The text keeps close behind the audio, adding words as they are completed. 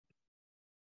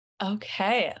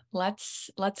Okay,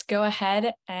 let's go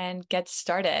ahead and get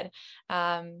started.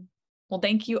 Well,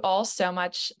 thank you all so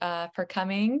much for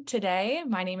coming today.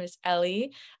 My name is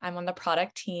Ellie. I'm on the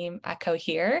product team at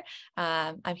Cohere.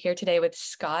 I'm here today with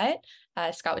Scott.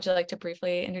 Scott, would you like to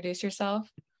briefly introduce yourself?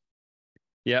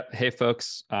 Yep. Hey,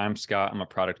 folks. I'm Scott. I'm a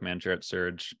product manager at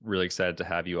Surge. Really excited to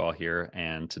have you all here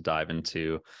and to dive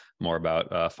into more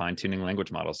about fine-tuning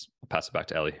language models. I'll pass it back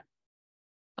to Ellie.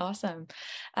 Awesome.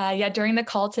 Yeah, during the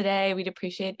call today, we'd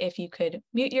appreciate if you could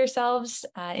mute yourselves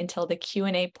until the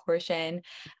Q&A portion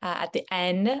at the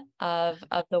end of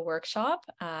the workshop,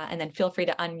 and then feel free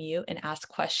to unmute and ask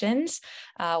questions.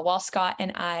 While Scott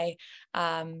and I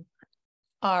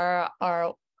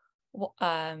are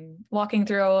walking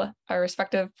through our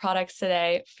respective products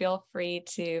today, feel free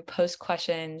to post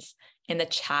questions in the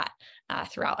chat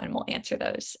throughout, and we'll answer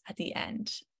those at the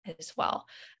end as well.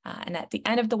 And at the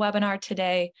end of the webinar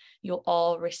today, you'll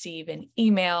all receive an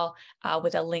email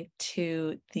with a link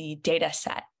to the data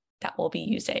set that we'll be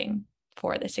using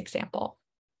for this example.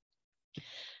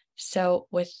 So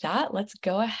with that, let's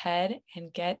go ahead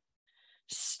and get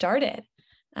started.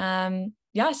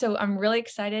 Yeah, so I'm really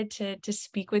excited to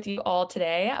speak with you all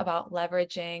today about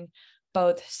leveraging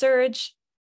both Surge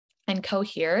and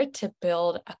Cohere to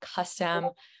build a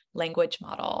custom language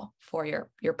model for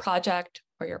your project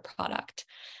or your product.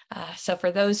 So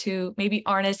for those who maybe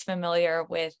aren't as familiar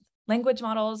with language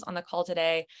models on the call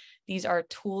today, these are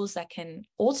tools that can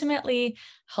ultimately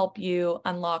help you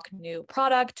unlock new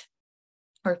product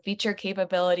or feature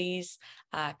capabilities,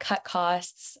 cut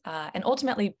costs, and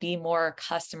ultimately be more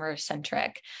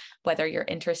customer-centric, whether you're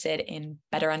interested in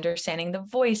better understanding the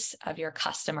voice of your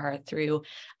customer through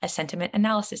a sentiment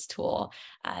analysis tool,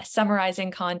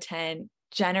 summarizing content,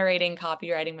 generating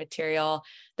copywriting material.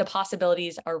 The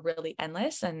possibilities are really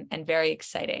endless and very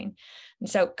exciting. And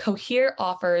so Cohere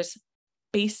offers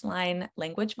baseline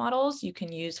language models you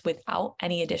can use without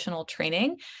any additional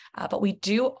training, but we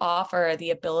do offer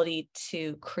the ability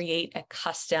to create a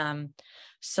custom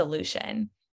solution.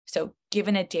 So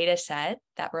given a data set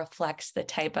that reflects the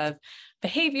type of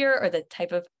behavior or the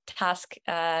type of task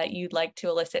you'd like to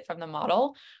elicit from the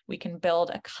model, we can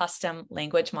build a custom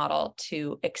language model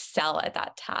to excel at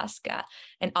that task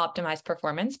and optimize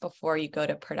performance before you go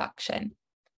to production.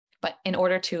 But in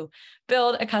order to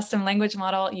build a custom language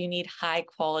model, you need high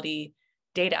quality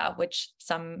data, which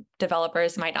some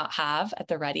developers might not have at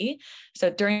the ready. So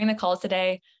during the call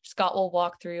today, Scott will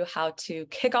walk through how to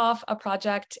kick off a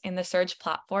project in the Surge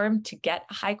platform to get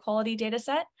a high quality data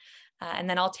set. And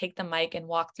then I'll take the mic and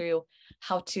walk through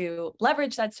how to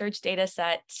leverage that Surge data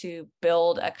set to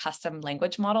build a custom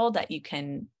language model that you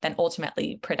can then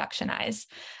ultimately productionize.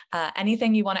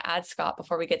 Anything you want to add, Scott,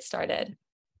 before we get started?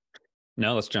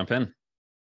 No, let's jump in.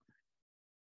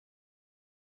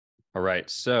 All right,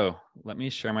 so let me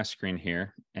share my screen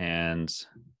here and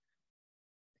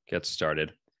get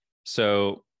started.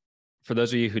 So for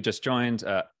those of you who just joined,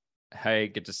 hey,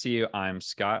 good to see you. I'm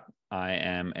Scott. I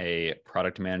am a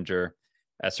product manager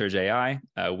at Surge AI.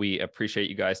 We appreciate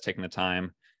you guys taking the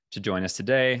time to join us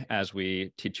today as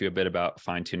we teach you a bit about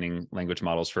fine-tuning language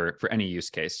models for any use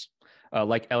case.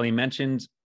 Like Ellie mentioned,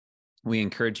 we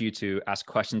encourage you to ask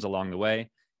questions along the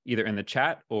way, either in the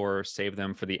chat or save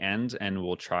them for the end, and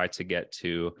we'll try to get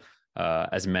to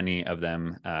as many of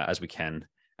them as we can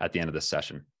at the end of this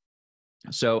session.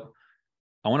 So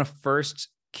I want to first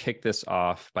kick this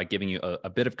off by giving you a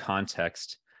bit of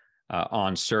context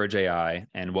on Surge AI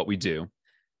and what we do.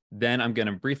 Then I'm going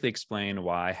to briefly explain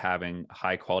why having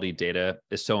high quality data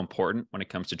is so important when it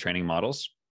comes to training models.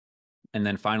 And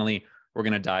then finally, we're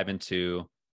going to dive into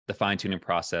the fine-tuning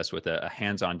process with a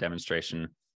hands-on demonstration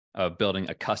of building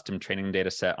a custom training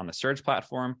data set on the Surge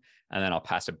platform. And then I'll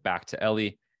pass it back to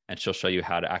Ellie, and she'll show you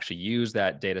how to actually use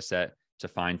that data set to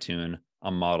fine-tune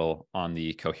a model on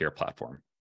the Cohere platform.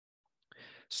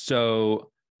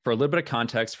 So for a little bit of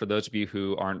context, for those of you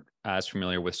who aren't as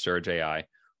familiar with Surge AI,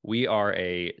 we are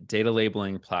a data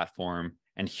labeling platform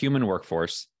and human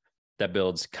workforce that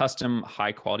builds custom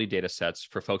high-quality data sets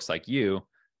for folks like you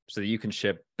so that you can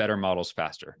ship better models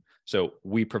faster. So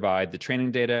we provide the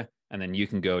training data, and then you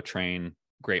can go train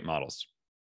great models.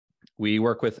 We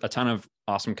work with a ton of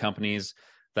awesome companies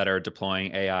that are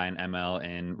deploying AI and ML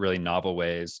in really novel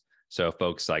ways. So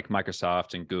folks like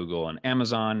Microsoft and Google and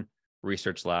Amazon,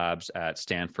 research labs at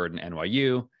Stanford and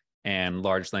NYU, and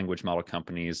large language model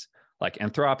companies like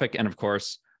Anthropic, and of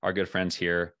course, our good friends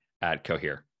here at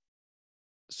Cohere.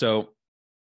 So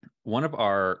one of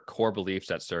our core beliefs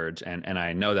at Surge, and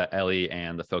I know that Ellie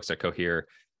and the folks at Cohere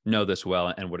know this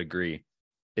well and would agree,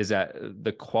 is that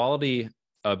the quality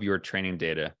of your training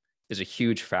data is a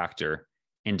huge factor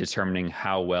in determining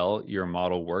how well your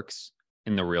model works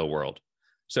in the real world.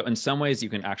 So in some ways, you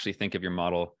can actually think of your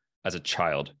model as a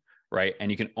child, right?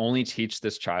 And you can only teach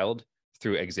this child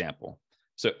through example.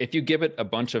 So if you give it a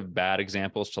bunch of bad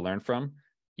examples to learn from,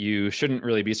 you shouldn't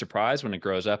really be surprised when it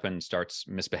grows up and starts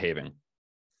misbehaving.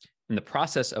 And the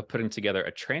process of putting together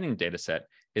a training data set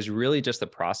is really just the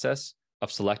process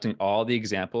of selecting all the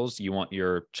examples you want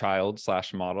your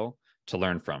child/model to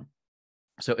learn from.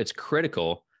 So it's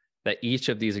critical that each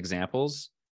of these examples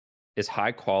is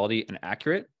high quality and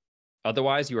accurate.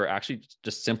 Otherwise, you are actually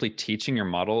just simply teaching your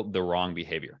model the wrong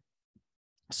behavior.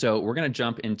 So we're going to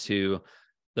jump into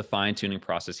the fine-tuning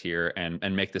process here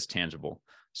and make this tangible.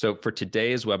 So for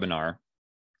today's webinar,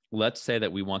 let's say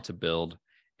that we want to build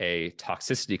a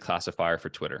toxicity classifier for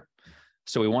Twitter.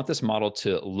 So we want this model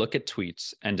to look at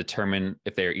tweets and determine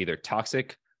if they are either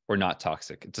toxic or not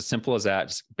toxic. It's as simple as that.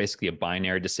 It's basically a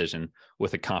binary decision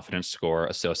with a confidence score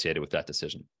associated with that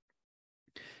decision.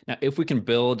 Now, if we can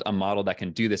build a model that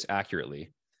can do this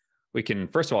accurately, we can,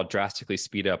 first of all, drastically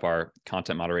speed up our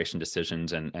content moderation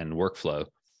decisions and workflow.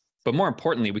 But more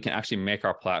importantly, we can actually make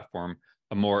our platform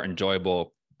a more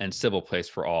enjoyable and civil place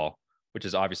for all, which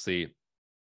is obviously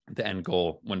the end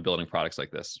goal when building products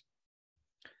like this.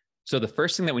 So the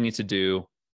first thing that we need to do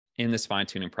in this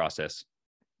fine-tuning process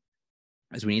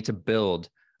is we need to build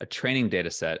a training data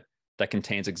set that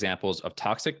contains examples of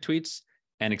toxic tweets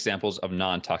and examples of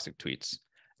non-toxic tweets.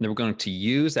 And then we're going to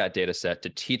use that data set to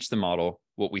teach the model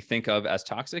what we think of as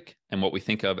toxic and what we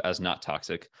think of as not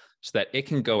toxic, so that it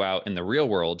can go out in the real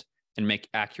world and make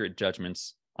accurate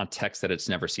judgments on text that it's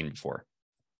never seen before.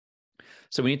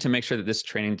 So we need to make sure that this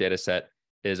training data set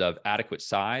is of adequate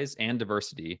size and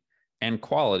diversity and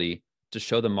quality to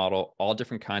show the model all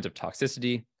different kinds of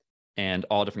toxicity and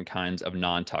all different kinds of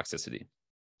non-toxicity.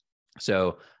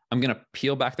 So I'm going to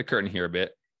peel back the curtain here a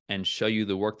bit and show you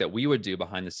the work that we would do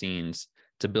behind the scenes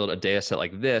to build a data set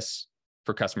like this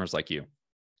for customers like you.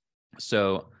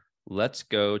 So let's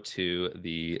go to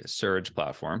the Surge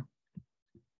platform.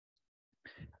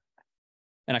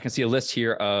 And I can see a list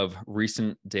here of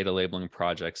recent data labeling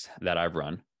projects that I've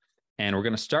run. And we're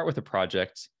going to start with a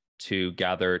project to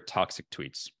gather toxic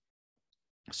tweets.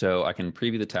 So I can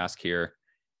preview the task here.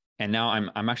 And now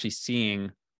I'm actually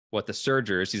seeing what the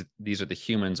surgers, these are the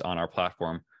humans on our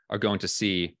platform, are going to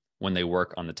see when they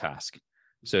work on the task.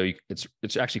 So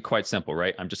it's actually quite simple,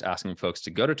 right? I'm just asking folks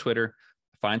to go to Twitter,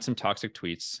 find some toxic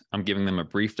tweets. I'm giving them a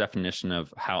brief definition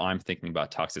of how I'm thinking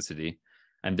about toxicity.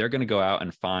 And they're going to go out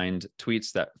and find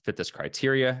tweets that fit this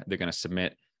criteria. They're going to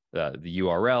submit the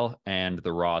URL and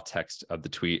the raw text of the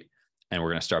tweet. And we're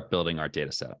going to start building our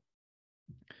data set.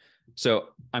 So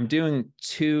I'm doing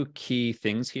two key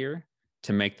things here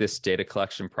to make this data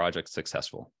collection project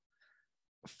successful.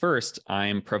 First,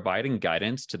 I'm providing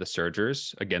guidance to the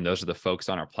surgers. Again, those are the folks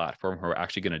on our platform who are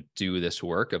actually going to do this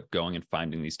work of going and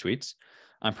finding these tweets.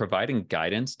 I'm providing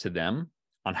guidance to them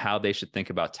on how they should think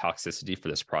about toxicity for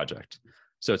this project.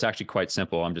 So it's actually quite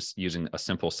simple. I'm just using a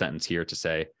simple sentence here to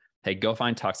say, hey, go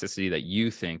find toxicity that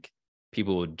you think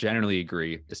people would generally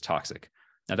agree is toxic.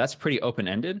 Now that's pretty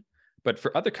open-ended, but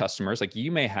for other customers, like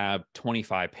you may have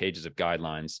 25 pages of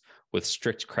guidelines with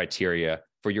strict criteria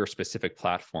for your specific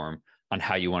platform on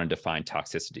how you want to define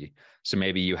toxicity. So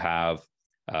maybe you have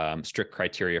strict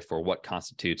criteria for what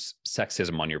constitutes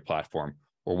sexism on your platform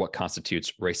or what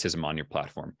constitutes racism on your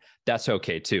platform. That's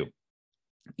okay too.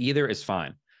 Either is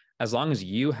fine. As long as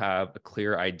you have a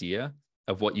clear idea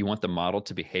of what you want the model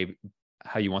to behave,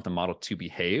 how you want the model to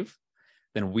behave,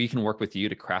 then we can work with you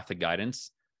to craft the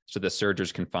guidance so the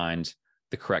surgers can find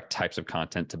the correct types of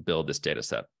content to build this data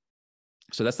set.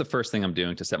 So that's the first thing I'm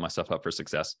doing to set myself up for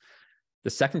success. The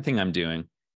second thing I'm doing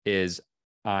is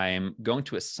I'm going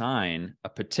to assign a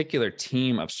particular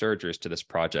team of surgers to this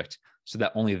project so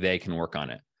that only they can work on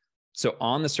it. So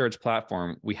on the Surge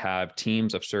platform, we have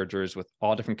teams of surgers with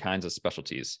all different kinds of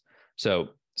specialties. So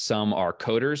some are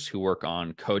coders who work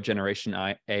on code generation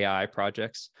AI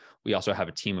projects. We also have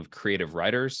a team of creative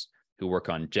writers who work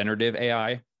on generative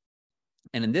AI.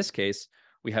 And in this case,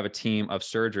 we have a team of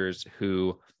surgers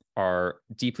who are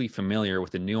deeply familiar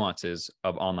with the nuances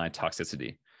of online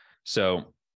toxicity. So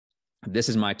this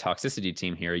is my toxicity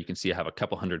team here. You can see I have a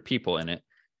couple hundred people in it,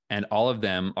 and all of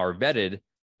them are vetted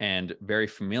and very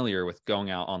familiar with going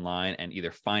out online and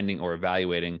either finding or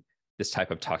evaluating this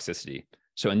type of toxicity.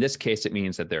 So in this case, it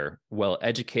means that they're well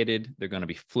educated, they're going to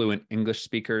be fluent English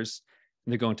speakers,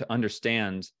 and they're going to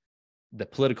understand the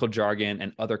political jargon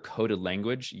and other coded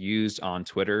language used on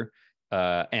Twitter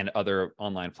and other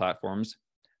online platforms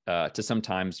to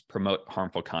sometimes promote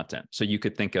harmful content. So you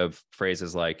could think of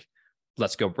phrases like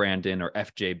 "Let's go Brandon" or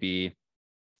FJB,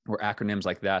 or acronyms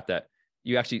like that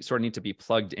you actually sort of need to be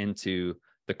plugged into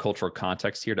the cultural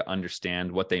context here to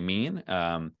understand what they mean.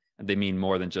 They mean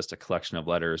more than just a collection of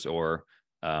letters or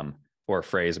a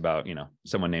phrase about,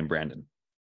 someone named Brandon.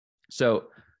 So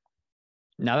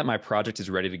now that my project is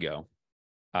ready to go,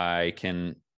 I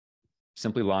can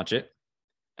simply launch it,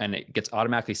 and it gets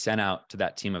automatically sent out to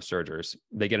that team of Surgers.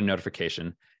 They get a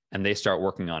notification and they start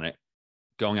working on it,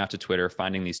 going out to Twitter,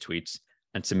 finding these tweets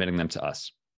and submitting them to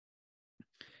us.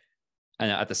 And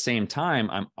at the same time,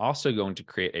 I'm also going to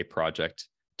create a project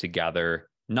to gather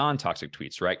non-toxic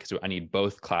tweets, right? Because I need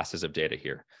both classes of data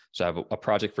here. So I have a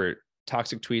project for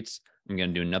toxic tweets. I'm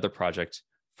going to do another project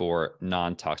for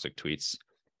non-toxic tweets.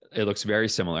 It looks very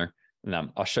similar.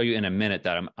 And I'll show you in a minute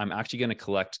that I'm actually going to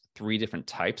collect 3 different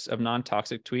types of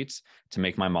non-toxic tweets to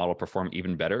make my model perform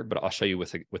even better. But I'll show you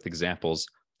with examples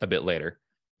a bit later.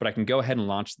 But I can go ahead and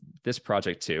launch this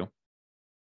project too.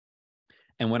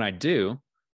 And when I do,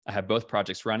 I have both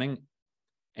projects running,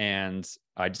 and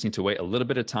I just need to wait a little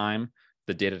bit of time for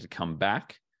the data to come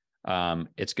back.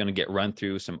 It's going to get run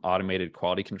through some automated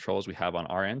quality controls we have on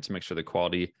our end to make sure the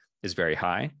quality is very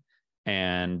high.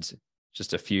 And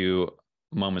just a few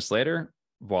moments later,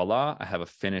 voila, I have a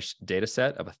finished data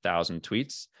set of 1,000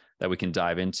 tweets that we can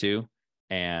dive into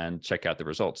and check out the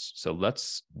results. So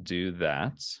let's do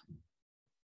that.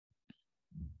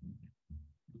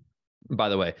 By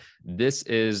the way, this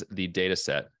is the data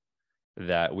set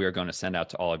that we are going to send out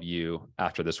to all of you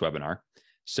after this webinar.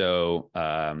 So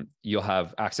you'll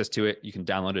have access to it. You can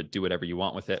download it, do whatever you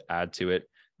want with it, add to it,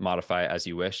 modify it as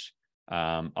you wish.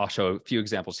 I'll show a few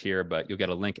examples here, but you'll get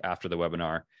a link after the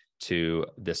webinar to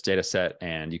this data set,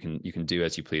 and you can do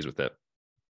as you please with it.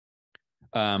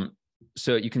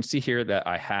 So you can see here that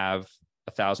I have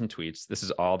 1,000 tweets. This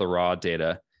is all the raw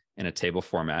data in a table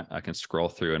format. I can scroll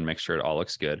through and make sure it all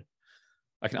looks good.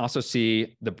 I can also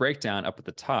see the breakdown up at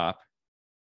the top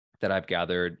that I've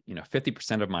gathered.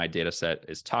 50% of my data set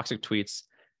is toxic tweets,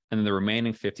 and then the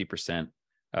remaining 50%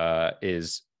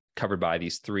 is covered by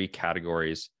these 3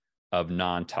 categories of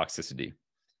non-toxicity.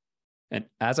 And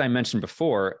as I mentioned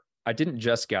before, I didn't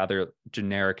just gather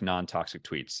generic non-toxic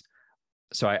tweets.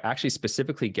 So I actually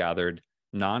specifically gathered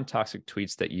non-toxic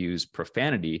tweets that use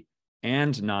profanity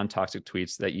and non-toxic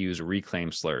tweets that use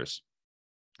reclaimed slurs.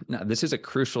 Now, this is a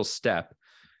crucial step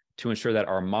to ensure that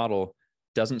our model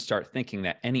doesn't start thinking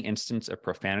that any instance of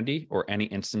profanity or any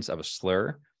instance of a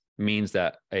slur means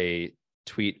that a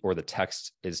tweet or the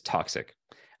text is toxic.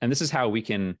 And this is how we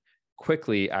can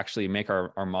quickly actually make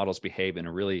our models behave in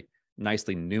a really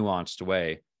nicely nuanced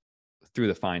way through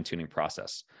the fine-tuning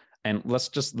process. And let's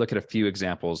just look at a few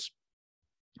examples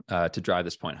to drive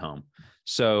this point home.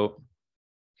 So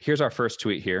here's our first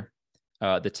tweet here.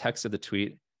 The text of the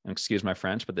tweet, and excuse my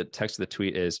French, but the text of the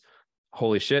tweet is,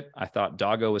 "Holy shit, I thought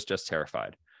Doggo was just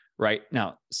terrified." Right?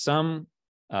 Now, some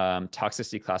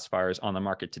toxicity classifiers on the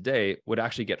market today would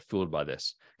actually get fooled by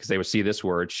this because they would see this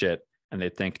word, shit, and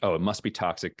they'd think, oh, it must be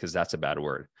toxic because that's a bad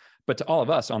word. But to all of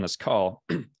us on this call,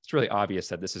 it's really obvious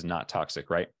that this is not toxic,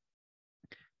 right?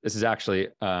 This is actually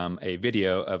a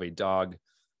video of a dog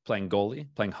playing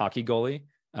hockey goalie,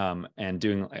 and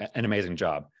doing an amazing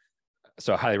job.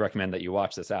 So I highly recommend that you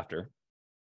watch this after.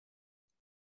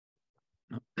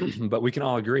 But we can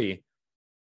all agree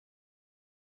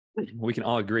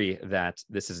that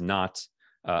this is not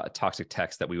a toxic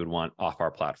text that we would want off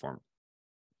our platform.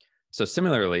 So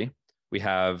similarly, we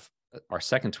have our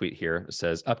second tweet here. It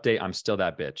says, "Update, I'm still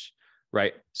that bitch,"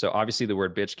 right? So obviously the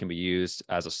word bitch can be used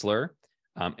as a slur.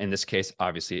 In this case,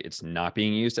 obviously it's not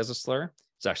being used as a slur.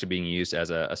 It's actually being used as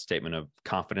a statement of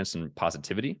confidence and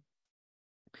positivity.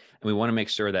 And we want to make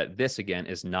sure that this, again,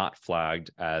 is not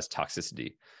flagged as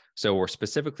toxicity. So we're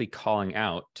specifically calling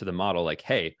out to the model like,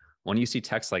 hey, when you see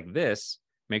text like this,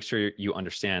 make sure you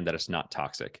understand that it's not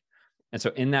toxic. And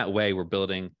so in that way, we're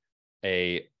building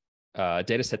a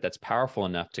data set that's powerful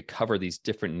enough to cover these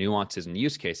different nuances and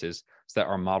use cases so that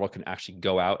our model can actually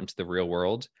go out into the real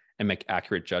world and make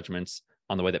accurate judgments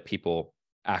on the way that people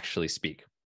actually speak.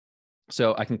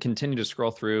 So I can continue to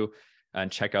scroll through and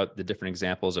check out the different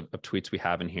examples of tweets we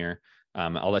have in here.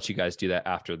 I'll let you guys do that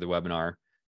after the webinar.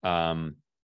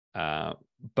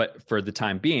 But for the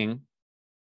time being,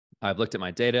 I've looked at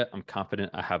my data. I'm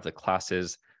confident I have the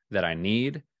classes that I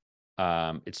need.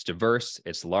 It's diverse,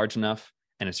 it's large enough,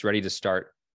 and it's ready to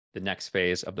start the next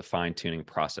phase of the fine-tuning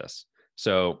process.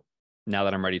 So now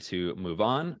that I'm ready to move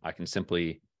on, I can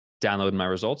simply download my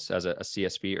results as a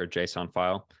CSV or JSON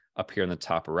file up here in the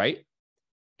top right.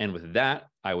 And with that,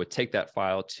 I would take that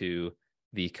file to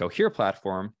the Cohere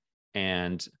platform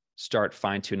and start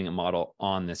fine-tuning a model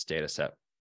on this data set.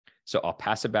 So I'll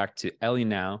pass it back to Ellie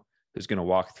now, who's going to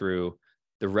walk through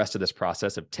the rest of this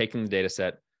process of taking the data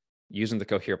set, using the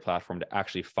Cohere platform to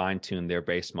actually fine tune their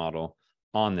base model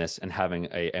on this and having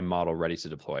a model ready to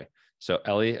deploy. So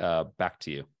Ellie, back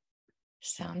to you.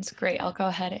 Sounds great. I'll go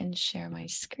ahead and share my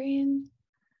screen.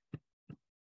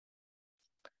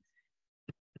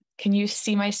 Can you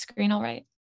see my screen all right?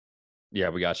 Yeah,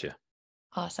 we got you.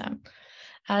 Awesome.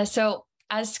 So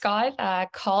as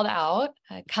Scott called out,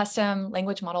 custom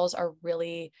language models are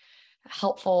really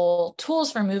helpful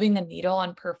tools for moving the needle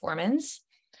on performance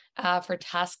for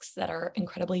tasks that are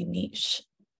incredibly niche.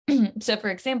 So for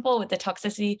example, with the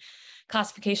toxicity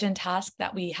classification task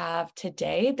that we have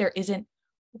today, there isn't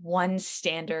one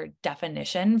standard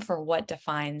definition for what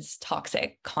defines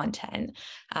toxic content.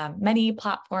 Many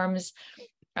platforms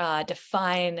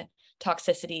define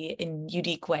toxicity in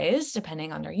unique ways,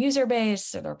 depending on their user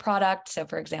base or their product. So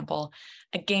for example,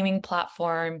 a gaming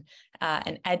platform,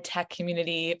 an ed tech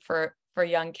community for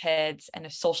young kids, and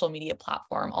a social media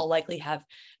platform all likely have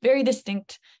very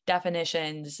distinct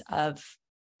definitions of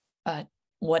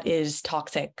what is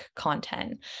toxic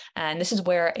content. And this is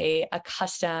where a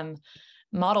custom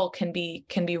model can be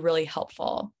really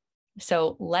helpful.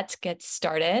 So let's get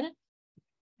started.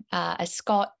 As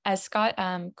Scott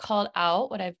called out,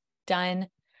 what I've done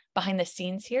behind the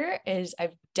scenes here is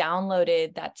I've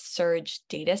downloaded that Surge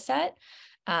dataset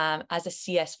as a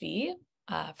CSV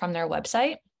from their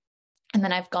website. And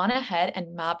then I've gone ahead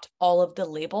and mapped all of the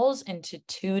labels into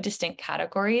two distinct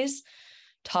categories,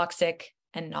 toxic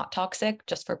and not toxic,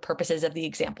 just for purposes of the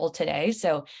example today.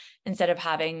 So instead of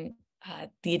having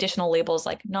the additional labels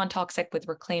like non-toxic with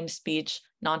reclaimed speech,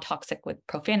 non-toxic with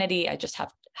profanity, I just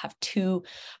have two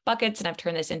buckets, and I've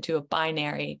turned this into a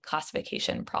binary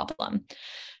classification problem.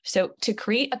 So to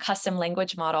create a custom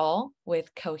language model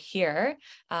with Cohere,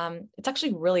 it's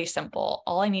actually really simple.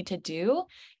 All I need to do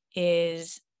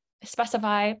is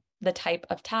specify the type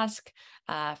of task.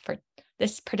 For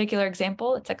this particular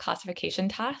example, it's a classification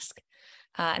task.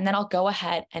 And then I'll go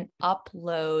ahead and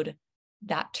upload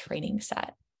that training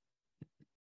set.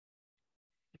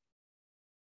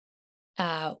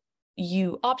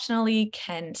 You optionally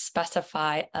can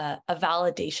specify a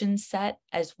validation set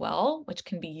as well, which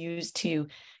can be used to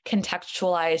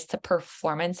contextualize the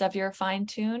performance of your fine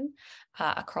tune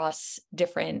across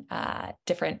different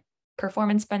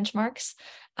performance benchmarks.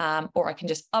 Or I can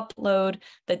just upload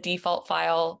the default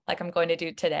file like I'm going to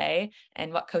do today.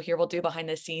 And what Cohere will do behind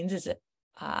the scenes is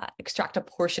extract a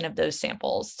portion of those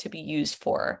samples to be used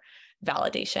for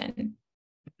validation.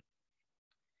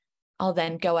 I'll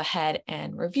then go ahead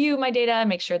and review my data,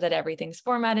 make sure that everything's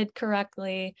formatted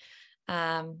correctly.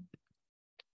 I'll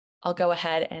go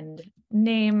ahead and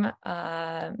name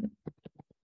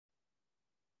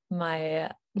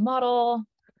my model,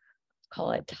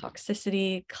 call it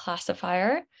toxicity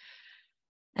classifier.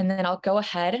 And then I'll go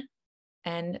ahead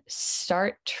and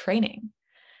start training.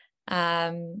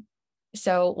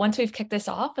 So once we've kicked this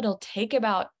off, it'll take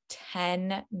about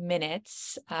 10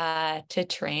 minutes to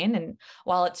train. And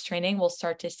while it's training, we'll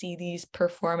start to see these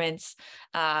performance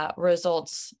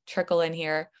results trickle in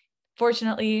here.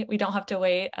 Fortunately, we don't have to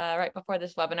wait. Right before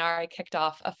this webinar, I kicked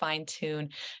off a fine tune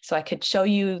so I could show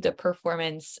you the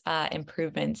performance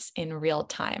improvements in real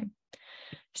time.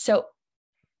 So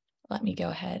let me go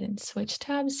ahead and switch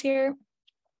tabs here.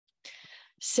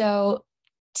 So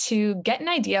to get an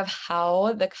idea of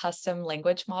how the custom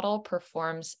language model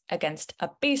performs against a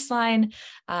baseline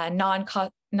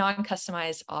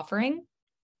non-customized offering,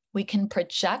 we can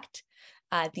project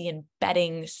the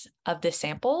embeddings of the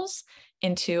samples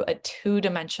into a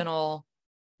two-dimensional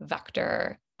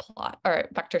vector plot or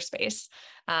vector space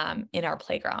in our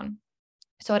playground.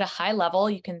 So at a high level,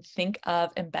 you can think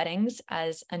of embeddings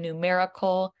as a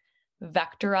numerical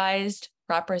vectorized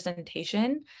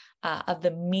representation of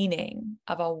the meaning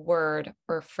of a word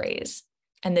or phrase.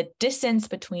 And the distance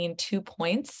between 2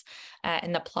 points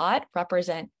in the plot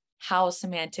represent how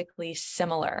semantically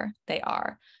similar they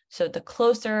are. So the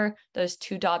closer those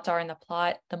two dots are in the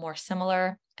plot, the more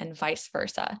similar, and vice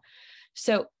versa.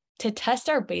 So to test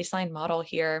our baseline model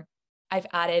here, I've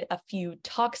added a few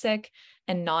toxic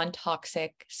and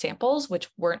non-toxic samples, which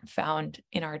weren't found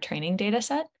in our training data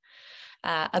set.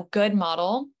 A good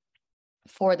model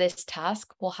for this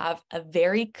task will have a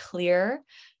very clear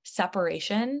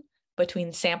separation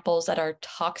between samples that are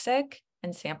toxic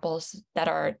and samples that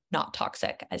are not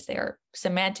toxic, as they are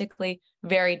semantically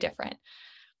very different.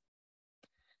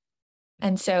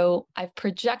 And so I've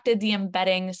projected the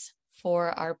embeddings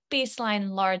for our baseline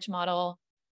large model.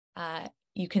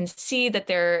 You can see that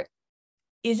there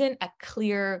isn't a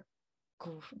clear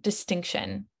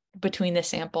distinction between the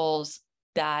samples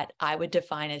that I would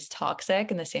define as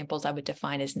toxic and the samples I would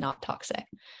define as not toxic.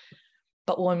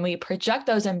 But when we project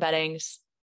those embeddings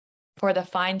for the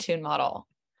fine-tuned model,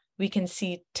 we can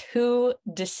see two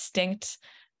distinct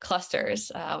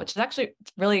clusters, which is actually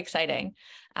really exciting.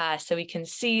 So we can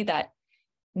see that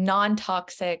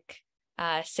non-toxic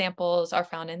samples are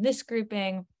found in this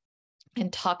grouping,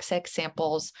 and toxic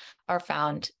samples are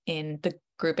found in the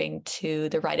grouping to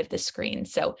the right of the screen.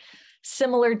 So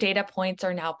similar data points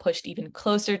are now pushed even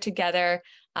closer together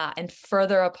and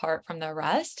further apart from the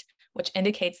rest, which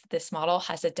indicates that this model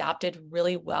has adapted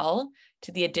really well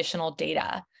to the additional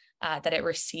data that it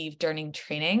received during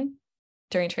training,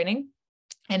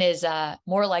 and is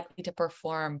more likely to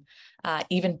perform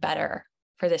even better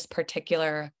for this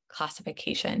particular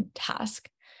classification task.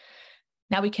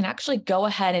 Now we can actually go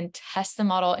ahead and test the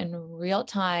model in real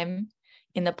time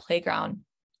in the playground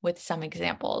with some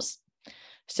examples.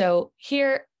 So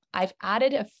here I've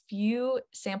added a few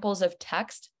samples of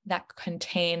text that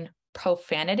contain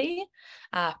profanity,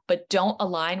 but don't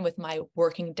align with my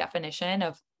working definition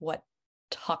of what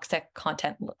toxic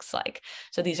content looks like.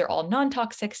 So these are all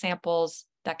non-toxic samples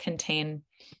that contain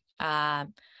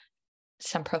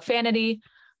some profanity.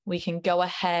 We can go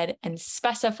ahead and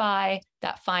specify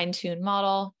that fine-tuned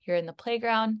model here in the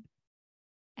playground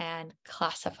and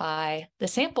classify the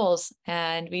samples.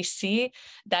 And we see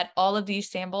that all of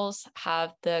these samples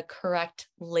have the correct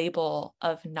label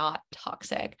of not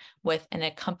toxic with an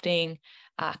accompanying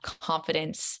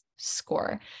confidence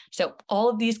score. So all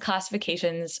of these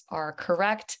classifications are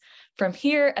correct. From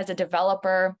here, as a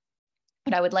developer,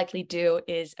 what I would likely do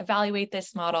is evaluate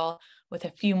this model with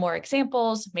a few more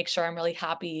examples, make sure I'm really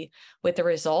happy with the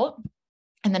result.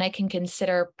 And then I can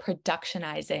consider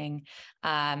productionizing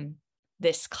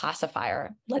this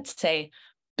classifier. Let's say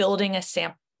building a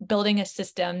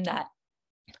system that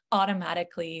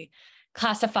automatically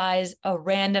classifies a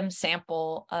random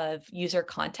sample of user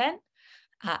content.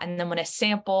 And then when a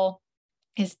sample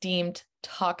is deemed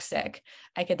toxic,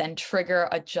 I could then trigger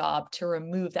a job to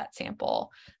remove that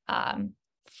sample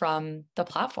from the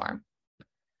platform.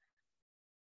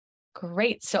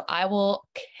 Great. So I will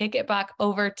kick it back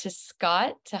over to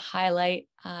Scott to highlight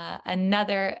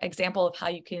another example of how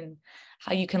you can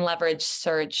leverage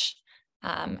Surge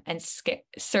and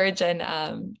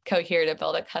Cohere to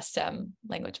build a custom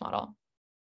language model.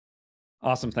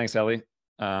 Awesome. Thanks, Ellie.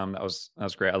 That was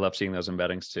great. I love seeing those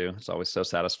embeddings too. It's always so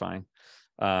satisfying.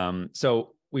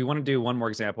 So we want to do one more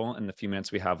example in the few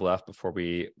minutes we have left before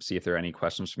we see if there are any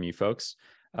questions from you folks.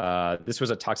 This was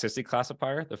a toxicity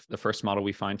classifier, the first model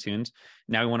we fine-tuned.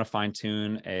 Now we want to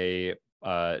fine-tune a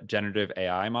generative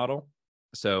AI model.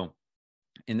 So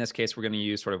in this case, we're going to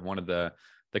use sort of one of the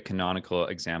canonical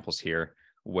examples here,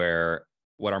 where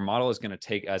what our model is going to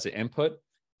take as an input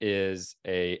is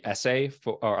a essay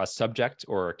or a subject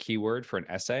or a keyword for an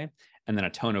essay, and then a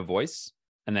tone of voice.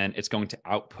 And then it's going to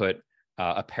output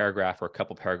a paragraph or a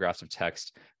couple paragraphs of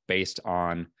text based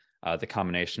on the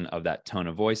combination of that tone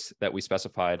of voice that we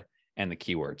specified and the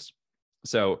keywords.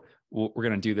 So we're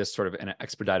going to do this sort of in an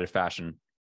expedited fashion.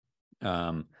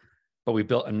 But we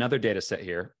built another data set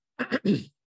here.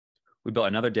 We built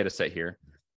another data set here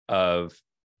of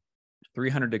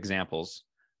 300 examples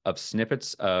of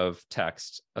snippets of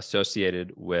text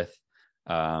associated with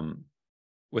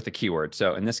a keyword.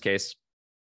 So in this case,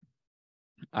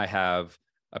 I have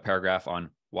a paragraph on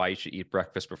why you should eat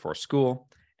breakfast before school,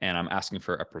 and I'm asking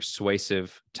for a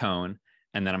persuasive tone,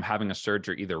 and then I'm having a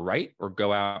searcher either write or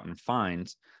go out and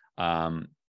find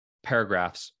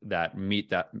paragraphs that meet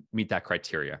that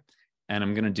criteria. And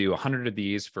I'm going to do 100 of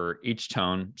these for each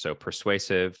tone. So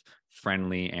persuasive,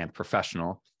 friendly, and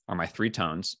professional are my 3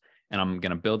 tones. And I'm going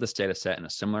to build this data set in a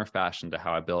similar fashion to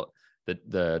how I built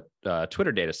the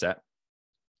Twitter data set,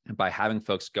 by having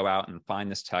folks go out and find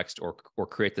this text or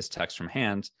create this text from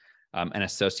hand and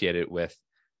associate it with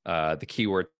the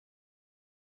keyword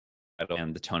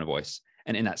and the tone of voice.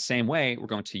 And in that same way, we're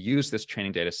going to use this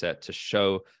training data set to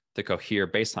show the Cohere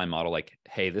baseline model, like,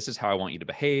 hey, this is how I want you to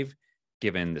behave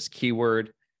given this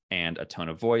keyword and a tone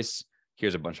of voice.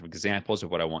 Here's a bunch of examples of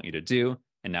what I want you to do.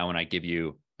 And now when I give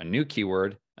you a new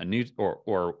keyword, a new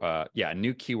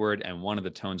keyword and one of the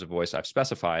tones of voice I've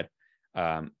specified,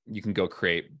 you can go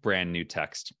create brand new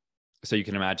text. So you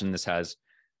can imagine this has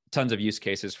tons of use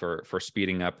cases for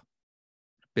speeding up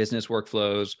business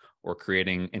workflows or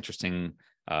creating interesting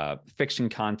fiction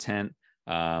content.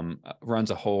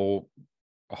 Runs a whole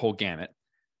gamut.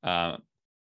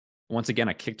 Once again,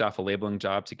 I kicked off a labeling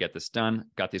job to get this done,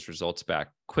 got these results back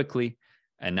quickly,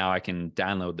 and now I can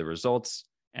download the results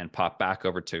and pop back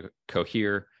over to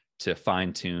Cohere to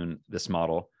fine tune this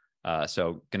model.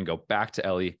 So going to go back to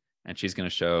Ellie, and she's going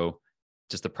to show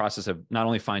just the process of not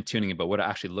only fine tuning it, but what it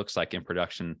actually looks like in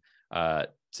production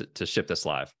to ship this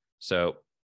live. So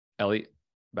Ellie,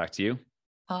 back to you.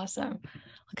 Awesome.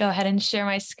 I'll go ahead and share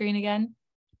my screen again.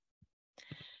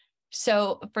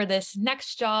 So for this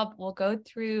next job, we'll go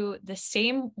through the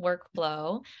same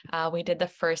workflow we did the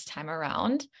first time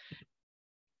around.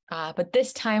 But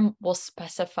this time we'll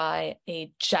specify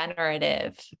a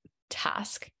generative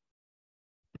task.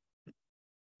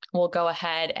 We'll go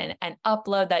ahead and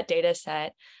upload that data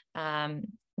set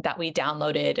that we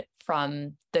downloaded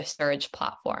from the Surge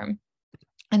platform.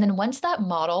 And then once that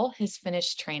model has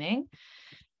finished training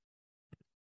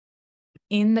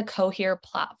in the Cohere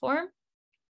platform,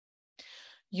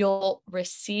 you'll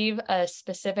receive a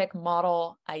specific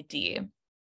model ID.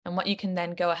 And what you can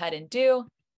then go ahead and do,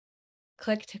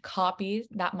 click to copy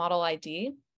that model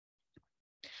ID.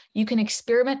 You can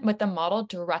experiment with the model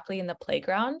directly in the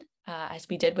playground, as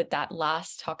we did with that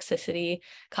last toxicity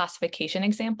classification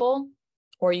example,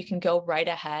 or you can go right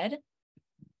ahead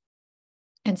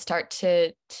and start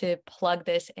to plug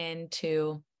this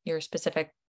into your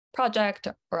specific project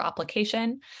or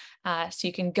application. So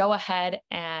you can go ahead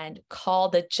and call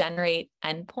the generate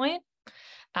endpoint,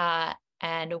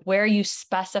 and where you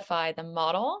specify the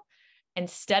model,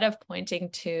 instead of pointing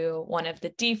to one of the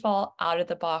default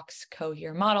out-of-the-box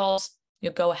Cohere models,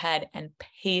 you'll go ahead and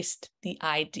paste the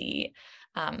ID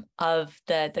of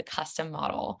the custom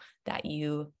model that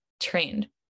you trained.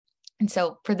 And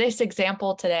so for this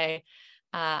example today,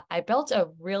 I built a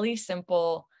really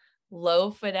simple,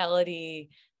 low-fidelity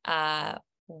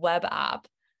web app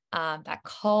that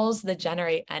calls the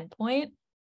generate endpoint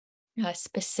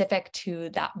specific to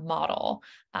that model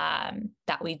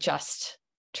that we just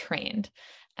trained.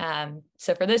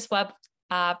 So for this web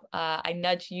app, I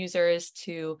nudge users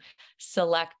to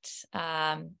select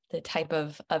the type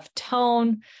of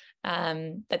tone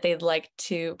that they'd like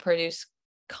to produce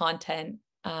content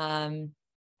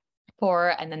for,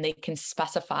 and then they can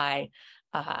specify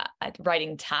a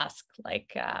writing task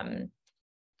like,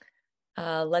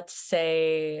 let's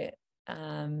say,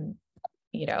 I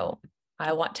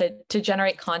want to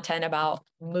generate content about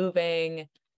moving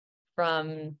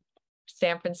from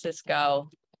San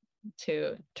Francisco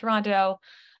to Toronto.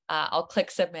 I'll click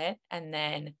submit, and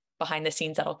then behind the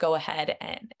scenes, that'll go ahead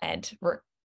and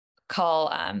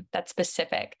call that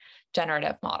specific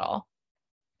generative model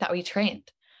that we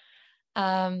trained.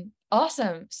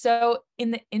 Awesome. So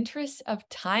in the interest of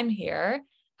time here,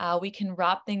 we can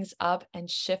wrap things up and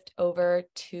shift over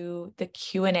to the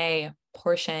Q&A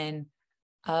portion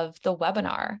of the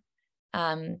webinar.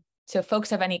 So if folks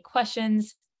have any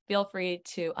questions, feel free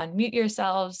to unmute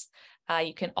yourselves.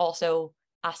 You can also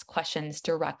ask questions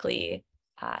directly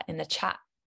in the chat.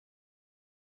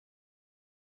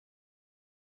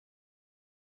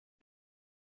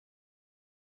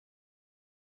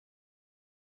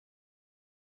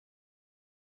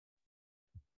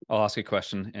 I'll ask a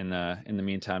question in the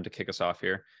meantime to kick us off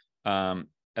here.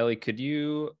 Ellie, could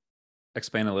you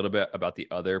explain a little bit about the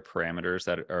other parameters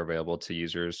that are available to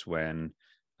users when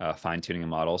fine-tuning a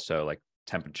model? So like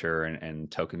temperature and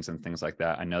tokens and things like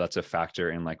that. I know that's a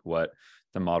factor in like what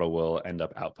the model will end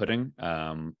up outputting.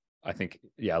 I think,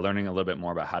 yeah, learning a little bit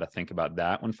more about how to think about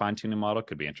that when fine-tuning a model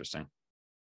could be interesting.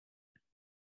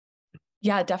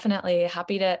 Yeah, definitely.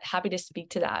 Happy to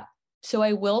speak to that. So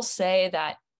I will say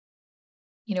that,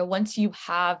 once you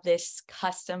have this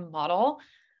custom model,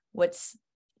 what's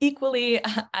equally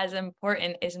as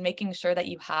important is making sure that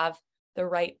you have the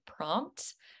right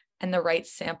prompt and the right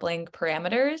sampling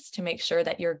parameters to make sure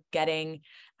that you're getting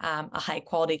a high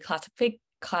quality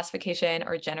classification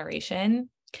or generation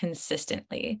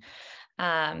consistently.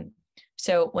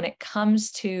 So when it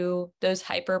comes to those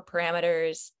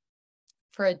hyperparameters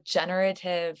for a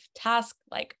generative task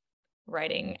like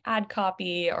writing ad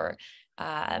copy or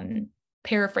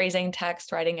paraphrasing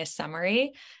text, writing a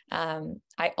summary,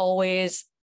 I always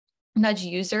nudge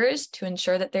users to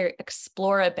ensure that they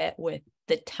explore a bit with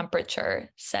the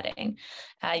temperature setting.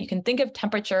 You can think of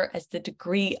temperature as the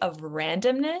degree of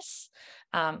randomness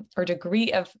or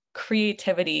degree of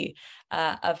creativity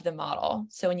of the model.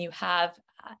 So when you have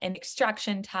an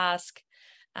extraction task,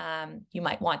 you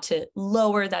might want to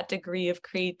lower that degree of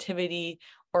creativity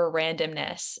or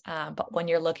randomness. But when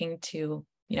you're looking to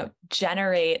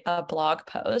generate a blog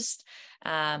post,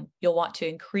 you'll want to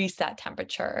increase that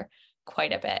temperature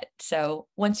quite a bit. So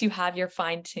once you have your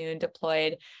fine-tune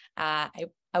deployed, I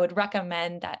would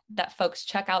recommend that folks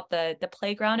check out the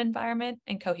playground environment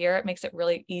in Cohere. It makes it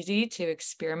really easy to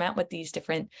experiment with these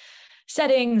different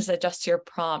settings, adjust your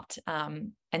prompt,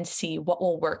 and see what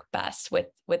will work best with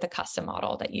the custom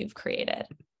model that you've created.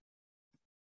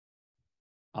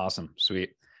 Awesome,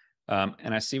 sweet.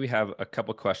 And I see we have a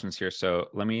couple questions here. So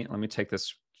let me take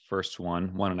this first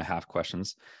one and a half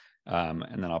questions,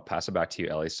 and then I'll pass it back to you,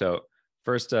 Ellie. So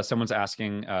first, someone's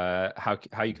asking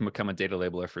how you can become a data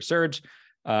labeler for Surge.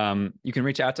 You can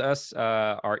reach out to us.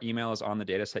 Our email is on the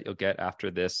data set you'll get after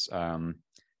this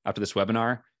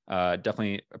webinar.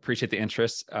 Definitely appreciate the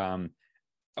interest.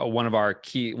 One of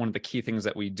the key things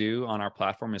that we do on our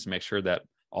platform is make sure that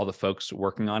all the folks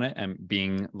working on it and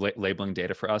labeling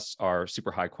data for us are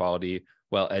super high quality,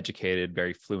 well educated,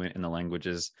 very fluent in the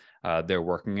languages they're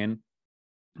working in.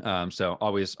 So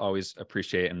always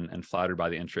appreciate and flattered by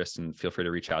the interest, and feel free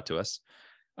to reach out to us.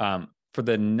 For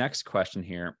the next question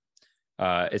here,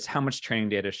 it's how much training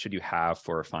data should you have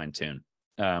for a fine tune?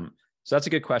 So that's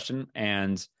a good question,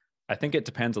 and I think it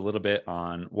depends a little bit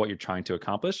on what you're trying to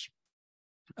accomplish.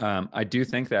 I do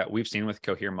think that we've seen with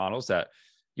Cohere models that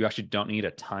you actually don't need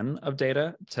a ton of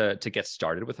data to get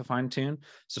started with a fine tune.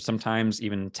 So sometimes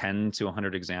even 10 to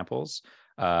 100 examples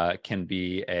can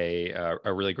be a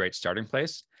really great starting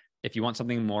place. If you want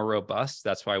something more robust,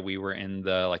 that's why we were in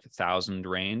the 1,000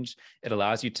 range. It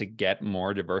allows you to get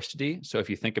more diversity. So if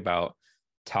you think about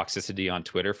toxicity on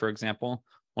Twitter, for example,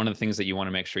 one of the things that you want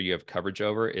to make sure you have coverage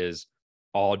over is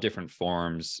all different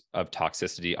forms of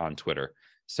toxicity on Twitter.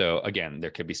 So again,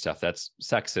 there could be stuff that's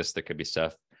sexist, there could be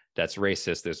stuff that's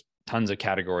racist. There's tons of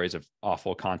categories of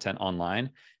awful content online.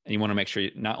 And you want to make sure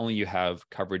not only you have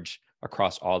coverage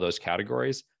across all those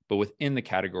categories, but within the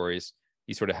categories,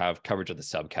 you sort of have coverage of the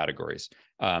subcategories.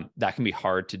 That can be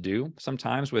hard to do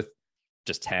sometimes with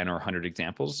just 10 or 100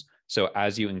 examples. So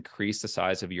as you increase the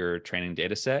size of your training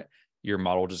data set, your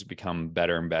model will just become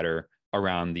better and better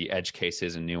around the edge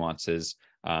cases and nuances,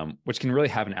 which can really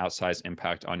have an outsized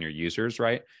impact on your users,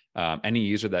 right? Any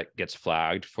user that gets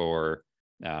flagged for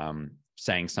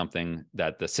saying something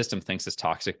that the system thinks is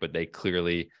toxic, but they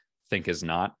clearly think is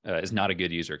not a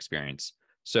good user experience.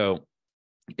 So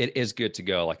it is good to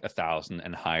go 1,000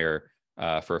 and higher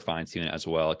for a fine tune as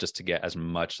well, just to get as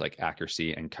much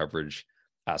accuracy and coverage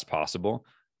as possible.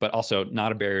 But also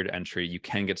not a barrier to entry. You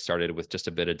can get started with just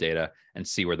a bit of data and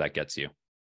see where that gets you.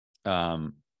 I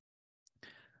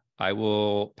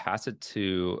will pass it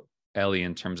to Ellie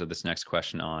in terms of this next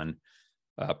question on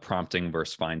prompting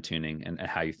versus fine tuning and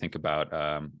how you think about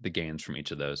the gains from each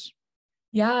of those.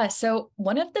 Yeah, so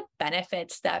one of the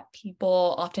benefits that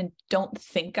people often don't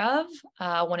think of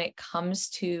when it comes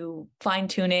to fine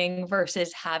tuning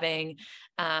versus having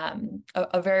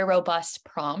a very robust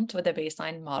prompt with a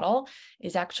baseline model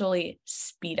is actually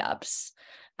speed ups.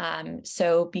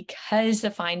 So because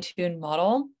the fine tuned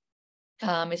model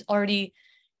is already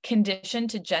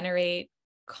conditioned to generate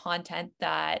content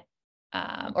that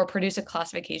or produce a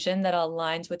classification that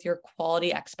aligns with your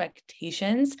quality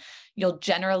expectations, you'll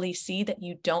generally see that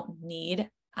you don't need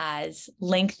as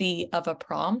lengthy of a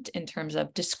prompt in terms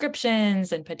of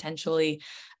descriptions and potentially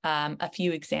a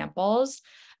few examples.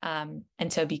 And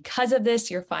so because of this,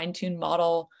 your fine-tuned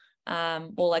model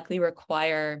will likely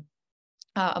require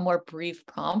a more brief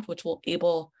prompt, which will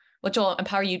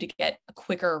empower you to get a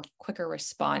quicker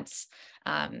response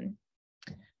from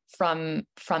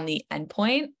the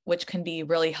endpoint, which can be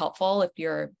really helpful if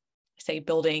you're, say,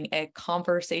 building a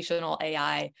conversational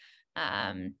AI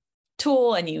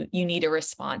tool and you need a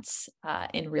response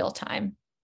in real time.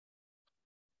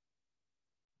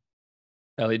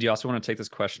 Ellie, do you also want to take this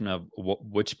question of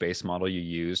which base model you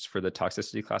used for the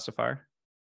toxicity classifier?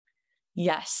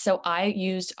 Yes, so I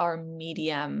used our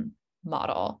medium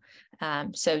model.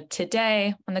 So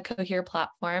today on the Cohere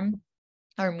platform,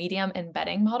 our medium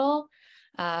embedding model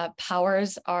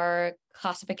powers our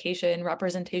classification,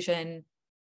 representation,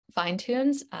 fine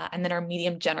tunes, and then our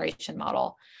medium generation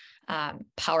model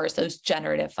powers those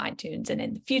generative fine tunes. And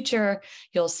in the future,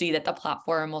 you'll see that the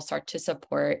platform will start to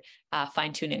support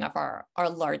fine tuning of our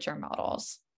larger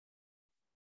models.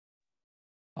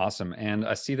 Awesome. And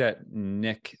I see that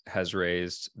Nick has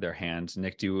raised their hand.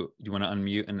 Nick, do you want to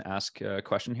unmute and ask a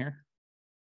question here?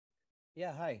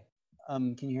 Yeah, hi.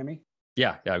 Can you hear me?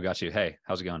 Yeah, I've got you. Hey,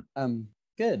 how's it going?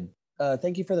 Good.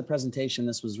 Thank you for the presentation.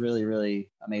 This was really,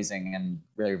 really amazing and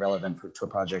really relevant to a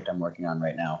project I'm working on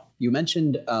right now. You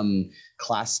mentioned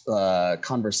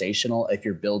conversational, if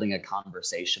you're building a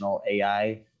conversational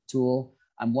AI tool.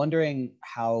 I'm wondering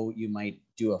how you might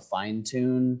do a fine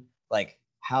tune,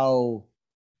 how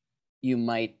you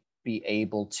might be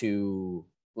able to,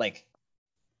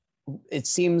 it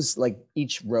seems like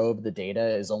each row of the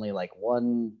data is only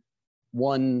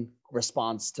one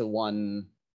response to one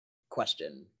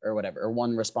question or whatever, or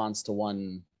one response to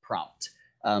one prompt.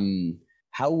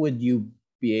 How would you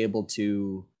be able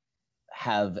to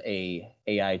have a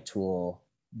AI tool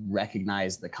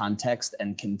recognize the context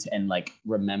and like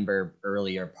remember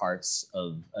earlier parts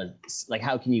of like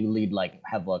how can you lead like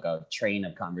have like a train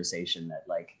of conversation that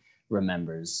like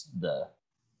remembers the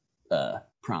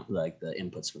prompt like the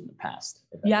inputs from the past?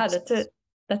 Yeah,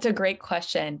 that's a great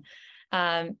question.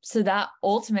 So that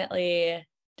ultimately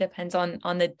depends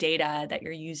on the data that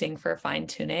you're using for fine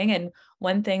tuning. And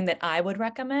one thing that I would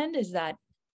recommend is that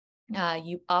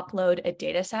you upload a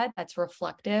data set that's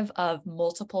reflective of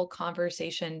multiple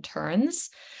conversation turns.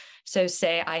 So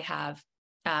say I have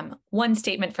one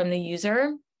statement from the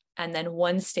user and then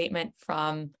one statement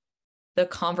from the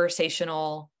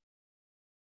conversational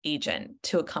agent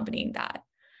to accompanying that.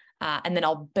 And then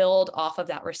I'll build off of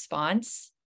that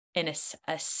response in a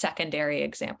secondary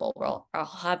example where I'll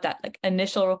have that like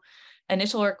initial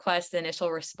request,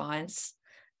 initial response,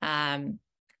 and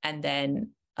then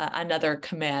another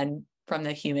command from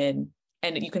the human.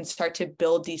 And you can start to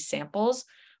build these samples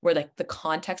where like the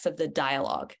context of the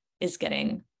dialogue is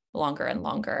getting longer and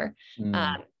longer.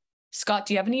 Scott,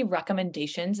 do you have any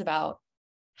recommendations about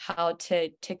how to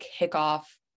kick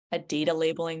off a data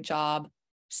labeling job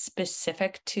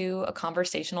specific to a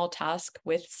conversational task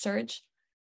with Surge?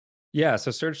 Yeah, so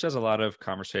Surge does a lot of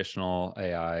conversational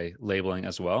AI labeling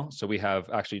as well. So we have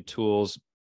actually tools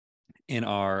in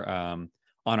our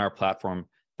on our platform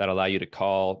that allow you to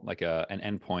call like an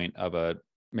endpoint of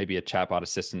maybe a chatbot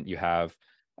assistant you have,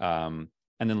 and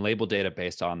then label data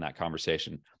based on that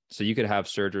conversation. So you could have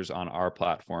Surgers on our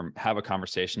platform have a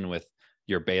conversation with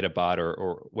your beta bot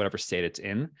or whatever state it's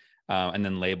in, and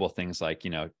then label things like,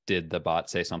 did the bot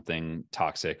say something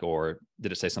toxic, or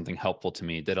did it say something helpful to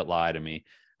me? Did it lie to me?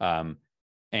 And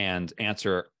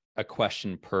answer a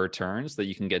question per turn so that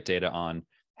you can get data on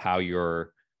how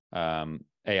your how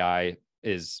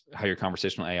your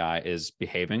conversational AI is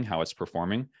behaving, how it's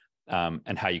performing,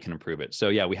 and how you can improve it. So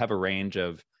yeah, we have a range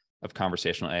of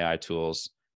conversational AI tools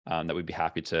that we'd be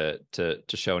happy to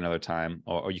show another time,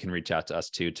 or you can reach out to us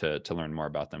too to learn more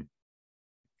about them.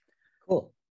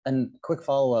 Cool. And quick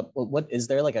follow-up, what is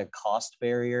there like a cost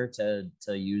barrier to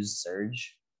use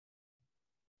Surge?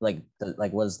 Like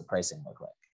what does the pricing look like?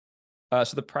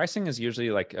 So the pricing is usually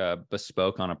like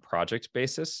bespoke on a project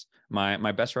basis.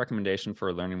 My best recommendation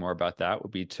for learning more about that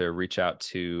would be to reach out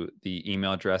to the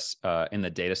email address in the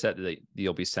data set that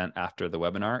you'll be sent after the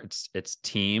webinar. It's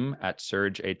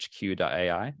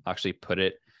team@surgehq.ai. I'll actually put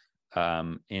it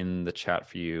in the chat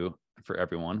for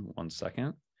everyone. 1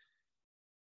 second.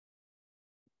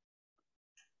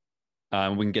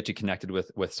 We can get you connected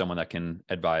with someone that can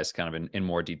advise kind of in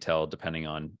more detail depending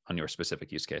on your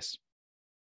specific use case.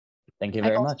 Thank you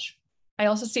very much. I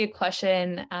also see a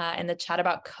question in the chat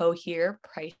about Cohere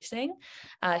pricing.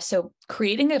 So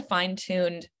creating a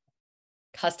fine-tuned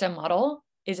custom model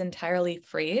is entirely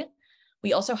free.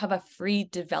 We also have a free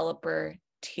developer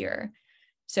tier.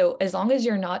 So as long as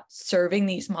you're not serving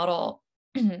these model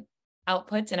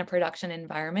outputs in a production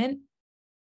environment,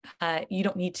 you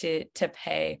don't need to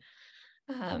pay.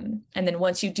 And then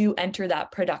once you do enter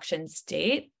that production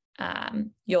state,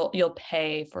 you'll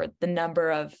pay for the number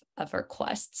of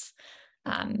requests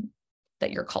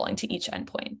that you're calling to each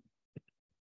endpoint.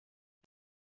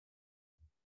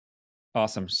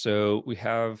 Awesome. So we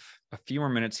have a few more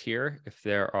minutes here. If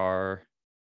there are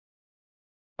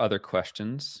other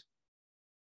questions,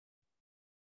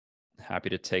 happy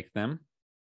to take them.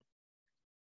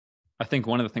 I think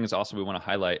one of the things also we want to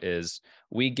highlight is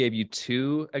we gave you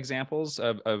 2 examples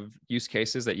of use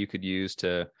cases that you could use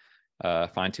to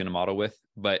fine tune a model with,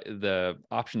 but the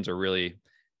options are really,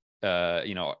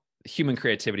 human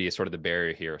creativity is sort of the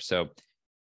barrier here. So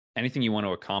anything you want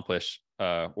to accomplish,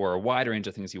 or a wide range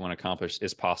of things you want to accomplish,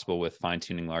 is possible with fine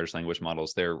tuning large language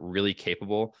models. They're really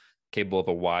capable of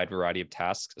a wide variety of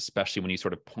tasks, especially when you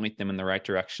sort of point them in the right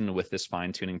direction with this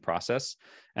fine tuning process.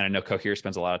 And I know Cohere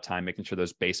spends a lot of time making sure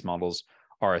those base models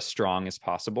are as strong as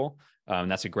possible.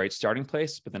 That's a great starting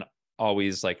place, but then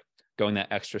always like going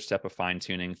that extra step of fine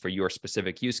tuning for your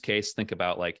specific use case. Think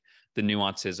about like the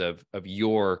nuances of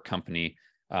your company,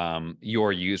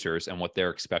 your users, and what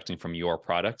they're expecting from your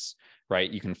products, right?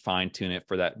 You can fine tune it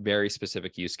for that very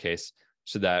specific use case,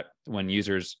 so that when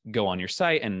users go on your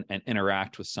site and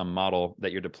interact with some model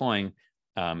that you're deploying,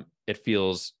 it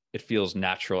feels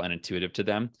natural and intuitive to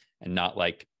them, and not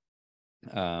like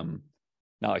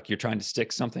you're trying to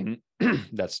stick something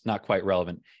that's not quite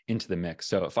relevant into the mix.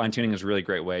 So fine tuning is a really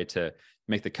great way to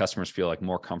make the customers feel like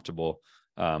more comfortable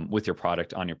with your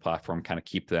product on your platform, kind of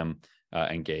keep them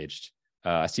engaged.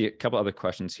 I see a couple other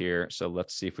questions here, so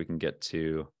let's see if we can get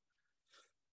to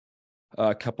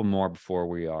a couple more before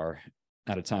we are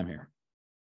out of time here.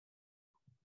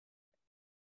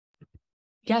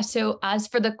 Yeah, so as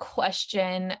for the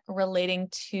question relating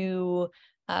to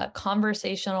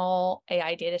conversational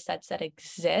AI data sets that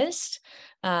exist,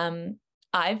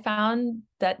 I've found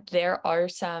that there are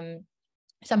some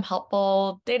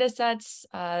helpful data sets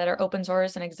that are open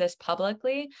source and exist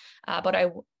publicly.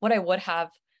 But what I would have,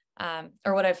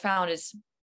 or what I've found is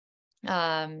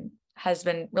has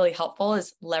been really helpful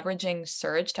is leveraging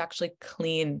Surge to actually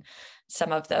clean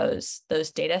some of those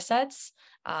data sets,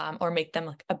 or make them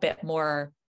like a bit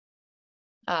more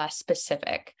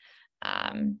specific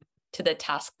to the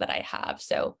task that I have.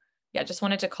 So yeah, just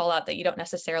wanted to call out that you don't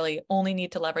necessarily only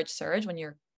need to leverage Surge when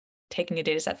you're taking a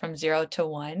data set from 0 to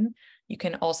 1. You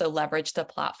can also leverage the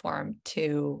platform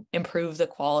to improve the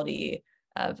quality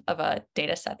of a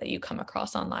data set that you come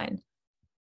across online.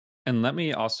 And let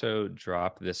me also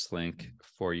drop this link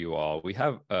for you all. We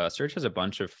have Surge has a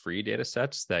bunch of free data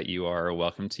sets that you are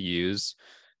welcome to use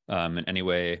in any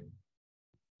way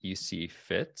you see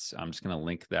fit. I'm just going to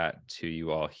link that to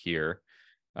you all here.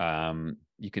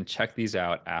 You can check these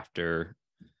out after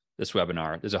this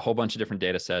webinar. There's a whole bunch of different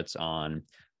data sets on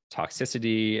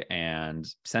toxicity and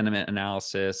sentiment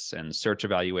analysis and search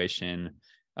evaluation,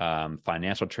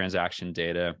 financial transaction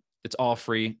data. It's all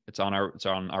free. It's on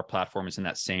our platform. It's in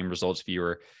that same results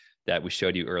viewer that we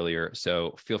showed you earlier.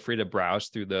 So feel free to browse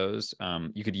through those.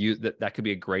 You could use that. That could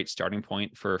be a great starting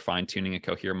point for fine tuning a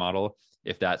Cohere model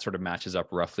if that sort of matches up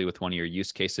roughly with one of your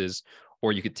use cases.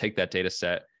 Or you could take that data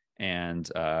set and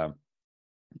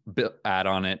add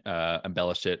on it,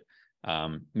 embellish it,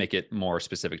 make it more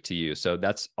specific to you. So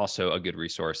that's also a good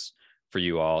resource for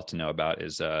you all to know about,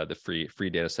 is the free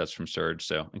data sets from Surge.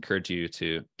 So encourage you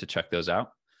to check those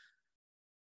out.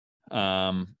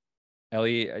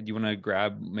 Ellie, do you want to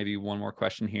grab maybe one more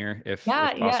question here if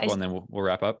possible, and then we'll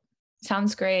wrap up?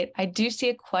 Sounds great. I do see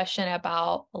a question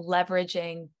about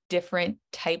leveraging different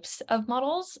types of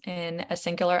models in a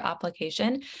singular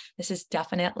application. This is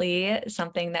definitely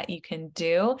something that you can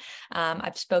do.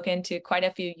 I've spoken to quite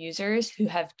a few users who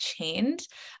have chained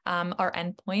our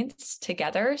endpoints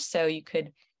together. So you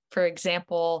could, for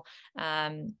example,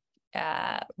 run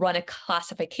a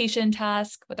classification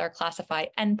task with our classify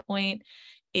endpoint.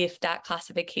 If that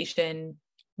classification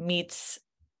meets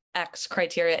X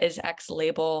criteria, is X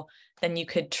label, then you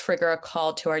could trigger a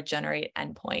call to our generate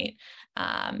endpoint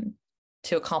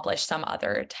to accomplish some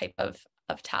other type of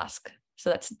task. So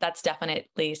that's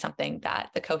definitely something that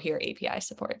the Cohere API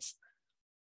supports.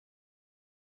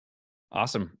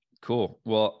 Awesome. Cool.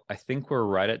 Well, I think we're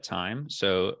right at time.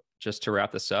 So just to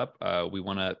wrap this up, we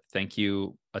want to thank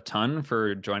you a ton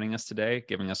for joining us today,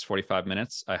 giving us 45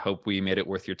 minutes. I hope we made it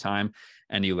worth your time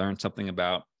and you learned something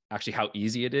about actually how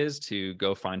easy it is to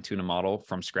go fine tune a model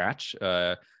from scratch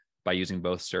by using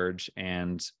both Surge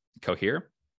and Cohere.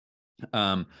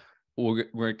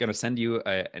 We're going to send you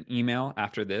an email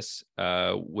after this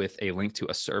with a link to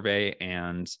a survey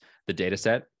and the data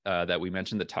set that we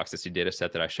mentioned, the toxicity data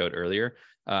set that I showed earlier.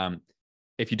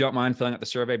 If you don't mind filling out the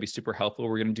survey, it'd be super helpful.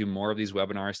 We're going to do more of these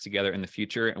webinars together in the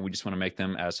future, and we just want to make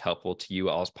them as helpful to you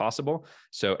all as possible.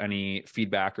 So any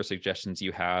feedback or suggestions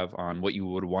you have on what you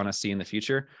would want to see in the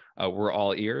future, we're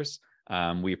all ears.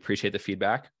 We appreciate the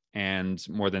feedback. And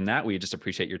more than that, we just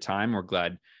appreciate your time. We're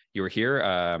glad you were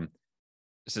here.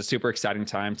 It's a super exciting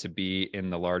time to be in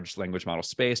the large language model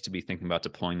space, to be thinking about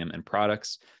deploying them in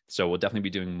products. So we'll definitely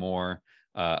be doing more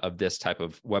of this type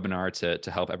of webinar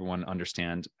to help everyone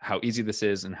understand how easy this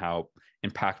is and how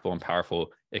impactful and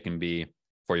powerful it can be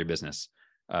for your business.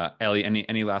 Ellie,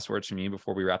 any last words from you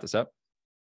before we wrap this up?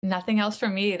 Nothing else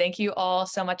from me. Thank you all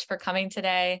so much for coming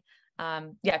today.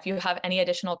 If you have any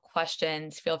additional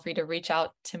questions, feel free to reach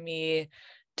out to me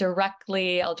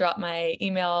directly. I'll drop my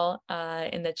email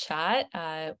in the chat.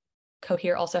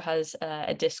 Cohere also has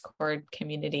a Discord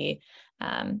community,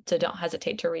 so don't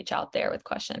hesitate to reach out there with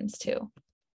questions too.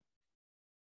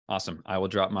 Awesome. I will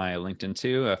drop my LinkedIn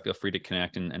too. Feel free to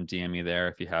connect and DM me there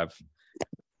if you have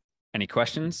any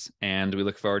questions. And we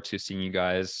look forward to seeing you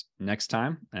guys next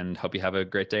time and hope you have a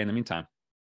great day in the meantime.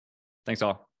 Thanks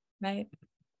all. Bye.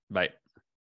 Bye.